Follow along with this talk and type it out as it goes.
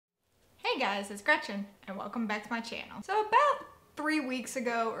Hey guys, it's Gretchen and welcome back to my channel. So about 3 weeks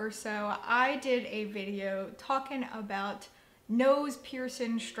ago or so, I did a video talking about nose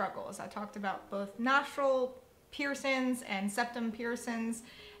piercing struggles. I talked about both nostril piercings and septum piercings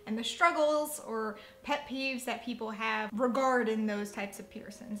and the struggles or pet peeves that people have regarding those types of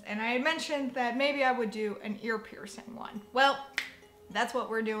piercings. And I had mentioned that maybe I would do an ear piercing one. Well, that's what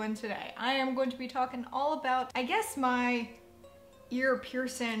we're doing today. I am going to be talking all about, I guess, my ear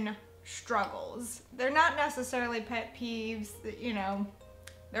piercing struggles. They're not necessarily pet peeves, you know,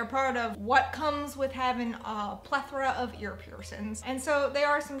 they're part of what comes with having a plethora of ear piercings. And so they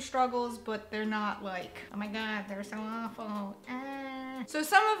are some struggles, but they're not like, oh my god, they're so awful. So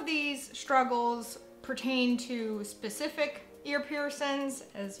some of these struggles pertain to specific ear piercings.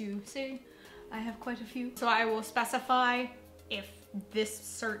 As you see, I have quite a few. So I will specify if this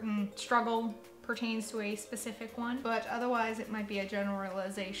certain struggle pertains to a specific one, but otherwise it might be a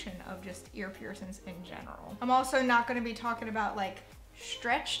generalization of just ear piercings in general. I'm also not going to be talking about like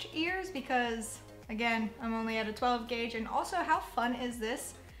stretched ears because, again, I'm only at a 12 gauge, and also how fun is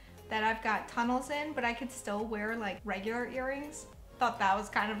this that I've got tunnels in, but I could still wear like regular earrings. Thought that was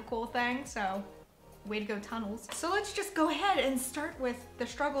kind of a cool thing, so way to go tunnels. So let's just go ahead and start with the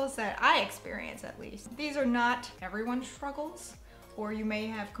struggles that I experience, at least. These are not everyone's struggles, or you may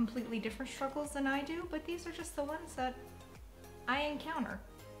have completely different struggles than I do, but these are just the ones that I encounter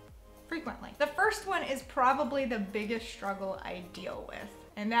frequently. The first one is probably the biggest struggle I deal with,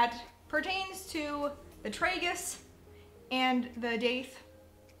 and that pertains to the Tragus and the Daith,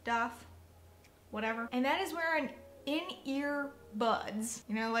 whatever. And that is wearing in-ear buds.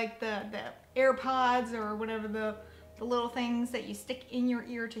 You know, like the AirPods or whatever, the little things that you stick in your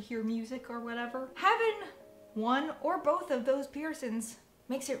ear to hear music or whatever. Having one or both of those piercings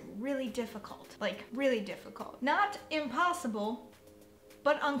makes it really difficult. Like, really difficult. Not impossible,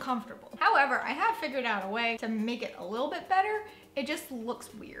 but uncomfortable. However, I have figured out a way to make it a little bit better. It just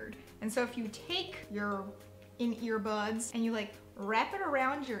looks weird. And so if you take your in-ear buds and you like wrap it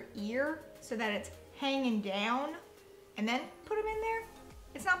around your ear so that it's hanging down and then put them in there,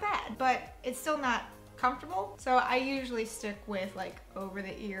 it's not bad, but it's still not comfortable. So I usually stick with like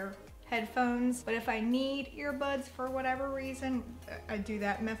over-the-ear headphones, but if I need earbuds for whatever reason, I do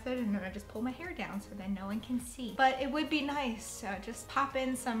that method, and then I just pull my hair down so then no one can see. But it would be nice to just pop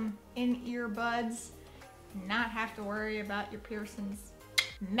in some in-ear buds, not have to worry about your piercings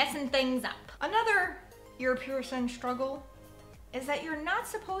messing things up. Another ear piercing struggle is that you're not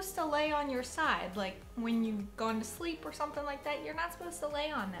supposed to lay on your side. Like when you go into sleep or something like that, you're not supposed to lay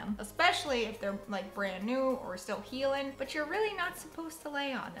on them, especially if they're like brand new or still healing, but you're really not supposed to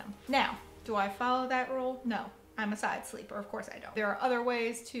lay on them. Now, do I follow that rule? No, I'm a side sleeper, of course I don't. There are other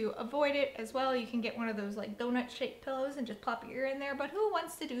ways to avoid it as well. You can get one of those like donut shaped pillows and just plop your ear in there, but who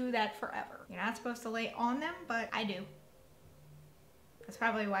wants to do that forever? You're not supposed to lay on them, but I do. That's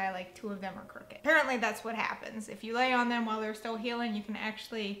probably why I like 2 of them are crooked. Apparently that's what happens. If you lay on them while they're still healing, you can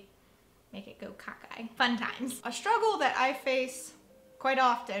actually make it go cockeye. Fun times. A struggle that I face quite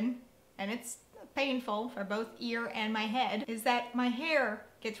often, and it's painful for both ear and my head, is that my hair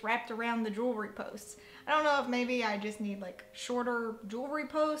gets wrapped around the jewelry posts. I don't know if maybe I just need like shorter jewelry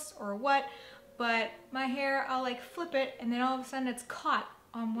posts or what, but my hair, I'll like flip it and then all of a sudden it's caught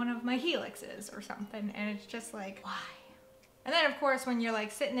on one of my helixes or something, and it's just like, why? And then of course when you're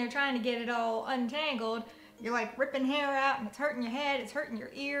like sitting there trying to get it all untangled, you're like ripping hair out and it's hurting your head, it's hurting your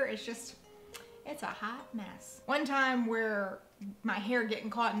ear, it's a hot mess. One time where my hair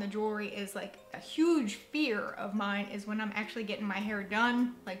getting caught in the jewelry is like a huge fear of mine is when I'm actually getting my hair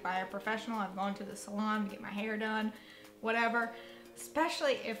done, like by a professional. I've gone to the salon to get my hair done, whatever.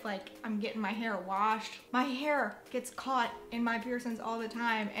 Especially if like I'm getting my hair washed. My hair gets caught in my piercings all the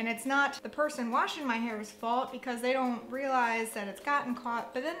time, and it's not the person washing my hair's fault because they don't realize that it's gotten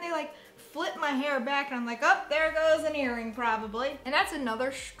caught, but then they like flip my hair back and I'm like, oh, there goes an earring probably. And that's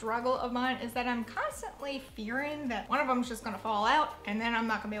another struggle of mine, is that I'm constantly fearing that one of them's just gonna fall out and then I'm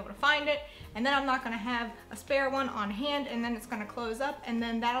not gonna be able to find it, and then I'm not gonna have a spare one on hand, and then it's gonna close up, and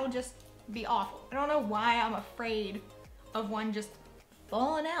then that'll just be awful. I don't know why I'm afraid of one just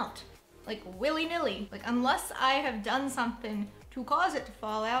falling out, like willy-nilly. Like unless I have done something to cause it to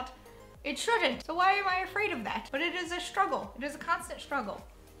fall out, it shouldn't. So why am I afraid of that? But it is a struggle. It is a constant struggle.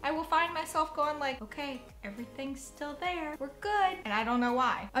 I will find myself going like, okay, everything's still there, we're good, and I don't know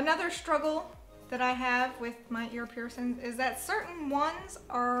why. Another struggle that I have with my ear piercings is that certain ones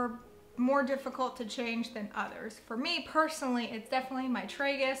are more difficult to change than others. For me personally, it's definitely my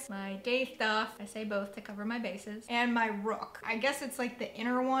Tragus, my Daith, I say both to cover my bases, and my Rook. I guess it's like the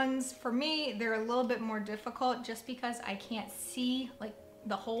inner ones. For me, they're a little bit more difficult just because I can't see like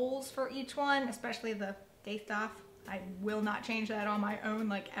the holes for each one, especially the Daith. I will not change that on my own,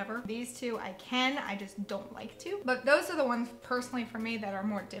 like, ever. These two I can, I just don't like to. But those are the ones personally for me that are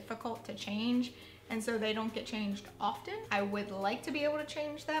more difficult to change, and so they don't get changed often. I would like to be able to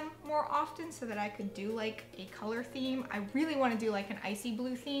change them more often so that I could do like a color theme. I really want to do like an icy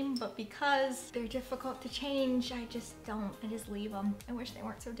blue theme, but because they're difficult to change, I just don't. I just leave them. I wish they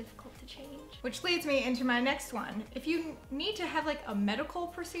weren't so difficult to change. Which leads me into my next one. If you need to have like a medical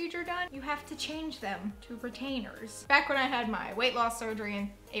procedure done, you have to change them to retainers. Back when I had my weight loss surgery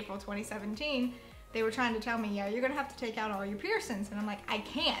in April 2017, they were trying to tell me, yeah, you're gonna have to take out all your piercings. And I'm like, I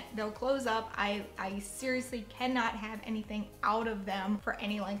can't. They'll close up. I seriously cannot have anything out of them for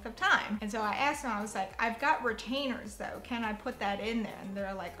any length of time. And so I asked them, I was like, I've got retainers though. Can I put that in there? And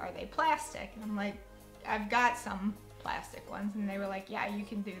they're like, are they plastic? And I'm like, I've got some plastic ones. And they were like, yeah, you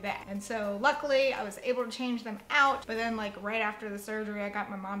can do that. And so luckily I was able to change them out. But then like right after the surgery, I got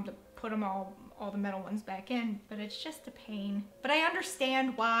my mom to put them all the metal ones back in, but it's just a pain. But I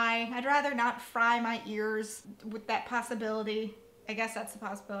understand why. I'd rather not fry my ears with that possibility. I guess that's a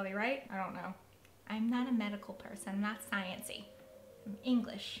possibility, right? I don't know. I'm not a medical person, I'm not sciencey. I'm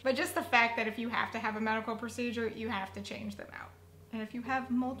English. But just the fact that if you have to have a medical procedure, you have to change them out. And if you have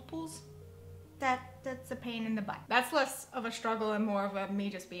multiples, that's a pain in the butt. That's less of a struggle and more of a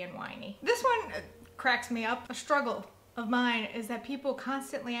me just being whiny. This one cracks me up. A struggle of mine is that people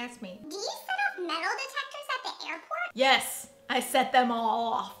constantly ask me, do you set off metal detectors at the airport? Yes, I set them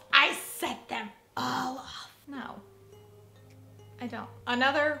all off. I set them all off. No, I don't.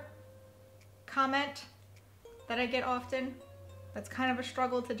 Another comment that I get often that's kind of a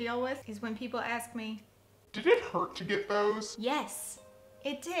struggle to deal with is when people ask me, did it hurt to get those? Yes,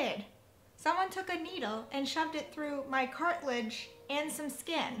 it did. Someone took a needle and shoved it through my cartilage and some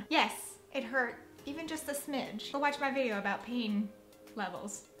skin. Yes, it hurt. Even just a smidge. Go watch my video about pain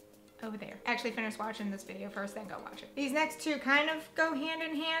levels over there. Actually finish watching this video first, then go watch it. These next two kind of go hand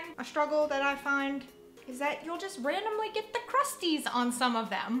in hand. A struggle that I find is that you'll just randomly get the crusties on some of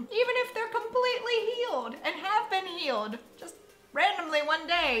them, even if they're completely healed and have been healed. Just randomly one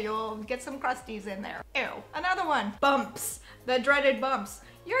day you'll get some crusties in there. Ew. Another one, bumps. The dreaded bumps.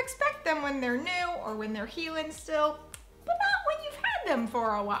 You expect them when they're new or when they're healing still, but not when you've had them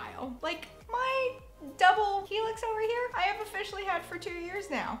for a while. Like, my double Helix over here, I have officially had for 2 years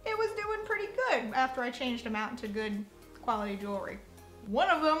now. It was doing pretty good after I changed them out into good quality jewelry. One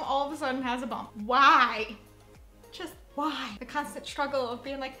of them all of a sudden has a bump. Why? Just why? The constant struggle of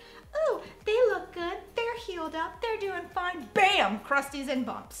being like, oh, they look good, they're healed up, they're doing fine. Bam, crusties and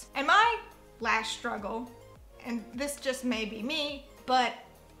bumps. And my last struggle, and this just may be me, but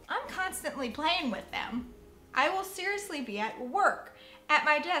I'm constantly playing with them. I will seriously be at work, at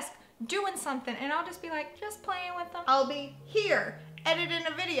my desk, doing something, and I'll just be like, just playing with them. I'll be here, editing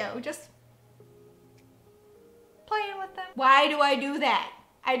a video, just playing with them. Why do I do that?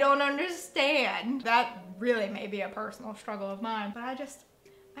 I don't understand. That really may be a personal struggle of mine, but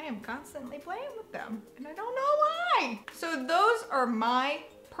I am constantly playing with them, and I don't know why. So those are my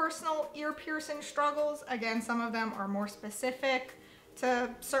personal ear piercing struggles. Again, some of them are more specific to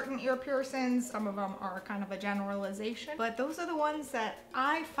certain ear piercings. Some of them are kind of a generalization, but those are the ones that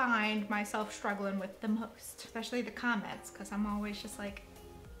I find myself struggling with the most, especially the comments, because I'm always just like,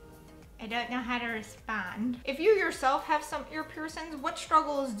 I don't know how to respond. If you yourself have some ear piercings, what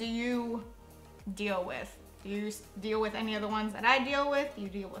struggles do you deal with? Do you deal with any of the ones that I deal with? Do you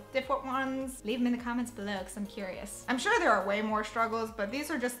deal with different ones? Leave them in the comments below because I'm curious. I'm sure there are way more struggles, but these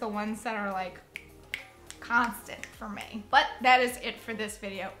are just the ones that are like constant for me. But that is it for this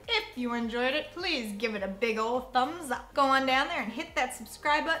video. If you enjoyed it, please give it a big old thumbs up. Go on down there and hit that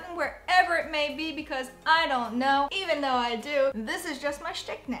subscribe button wherever it may be, because I don't know, even though I do. This is just my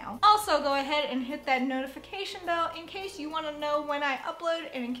shtick now. Also go ahead and hit that notification bell in case you want to know when I upload,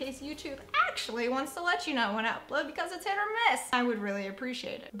 and in case YouTube actually wants to let you know when I upload, because it's hit or miss. I would really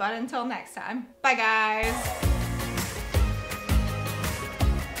appreciate it. But until next time, bye guys.